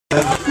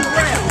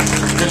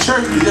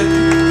church, the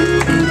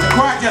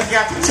choir just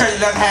got to tell you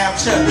let's have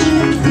church.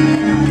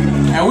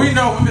 And we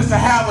know when Mr.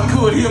 Howard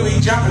could, he'll be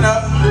jumping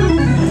up.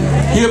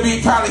 He'll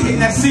be probably hitting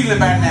that ceiling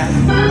by now.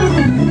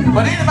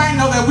 But anybody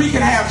know that we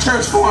can have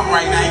church for him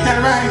right now? Ain't that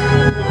right?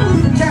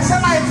 Can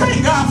somebody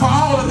thank God for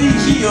all of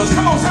these years?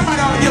 Come on, somebody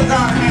ought to give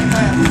God a hand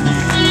clap.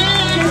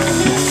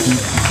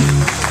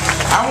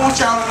 I want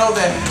y'all to know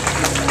that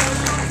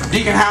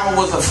Deacon Howard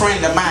was a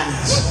friend of mine.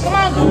 Come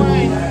on,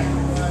 Dwayne.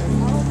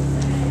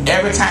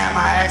 Every time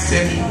I asked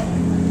him,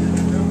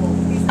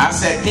 I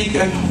said,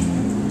 Deacon,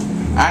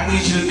 I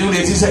need you to do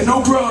this. He said,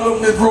 no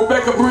problem, Miss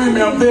Rebecca, bring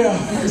me up there.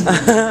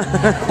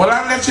 Well,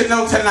 I'll let you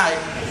know tonight,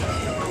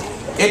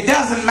 it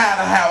doesn't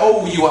matter how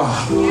old you are.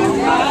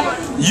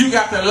 You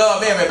got to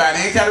love everybody.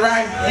 Ain't that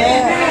right?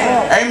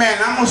 Yeah. Amen.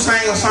 I'm going to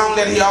sing a song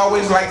that he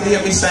always liked to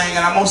hear me sing,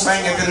 and I'm going to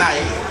sing it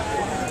tonight.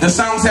 The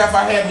song said, if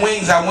I had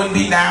wings, I wouldn't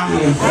be down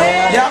here.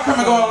 Y'all come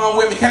and go along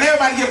with me. Can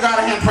everybody give God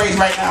a hand praise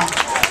right now?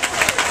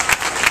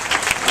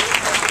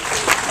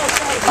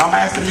 I'm going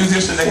to ask the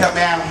musician to help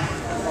me out.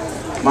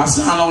 My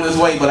son on his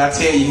way, but I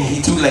tell you,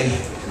 he too late.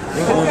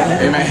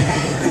 Amen.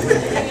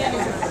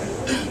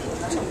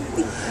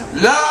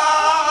 Lord,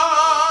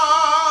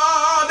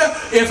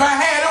 if I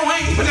had a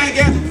wing, put that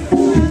together,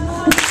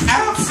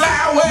 I'll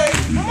fly away.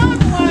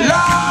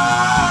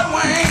 Lord,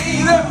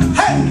 wings,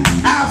 hey,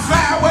 I'll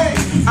fly away.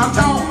 I'm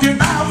talking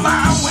about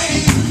my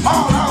wings.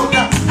 All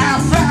over, I'll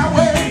fly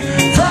away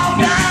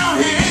from down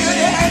here.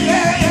 Yeah,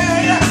 yeah,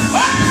 yeah, yeah.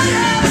 Oh,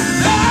 yeah.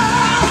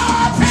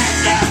 Lord,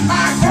 pick up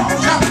my cross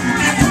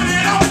and put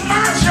it on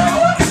my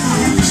shoulder.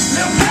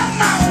 Lift up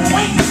my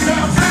wings to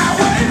fly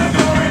away to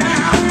glory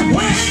now.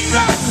 Wings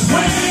up,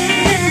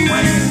 wings,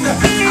 wings up.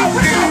 Oh,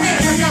 put your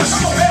hands together.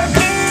 Come on,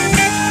 baby.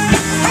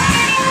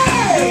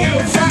 Hey,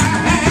 if I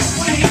had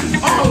wings,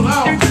 oh,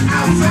 Lord,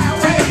 I'll fly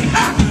away.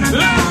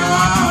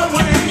 Lord,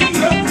 wings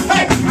up.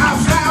 Hey, I'll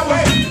fly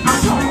away. I'm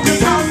talking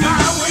about my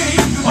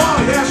wings. Oh,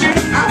 yes,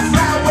 I'll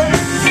fly away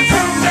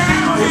from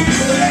down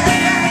here.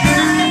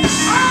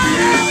 Oh,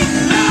 yeah.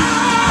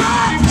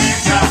 Lord,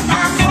 pick up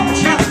my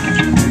cross,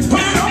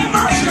 put it on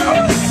my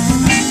shoulder.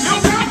 Lift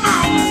up my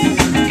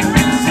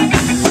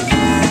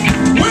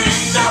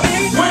wings up,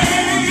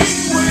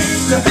 wings,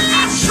 wings.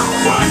 I sure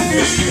want to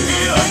be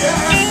here,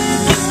 yeah.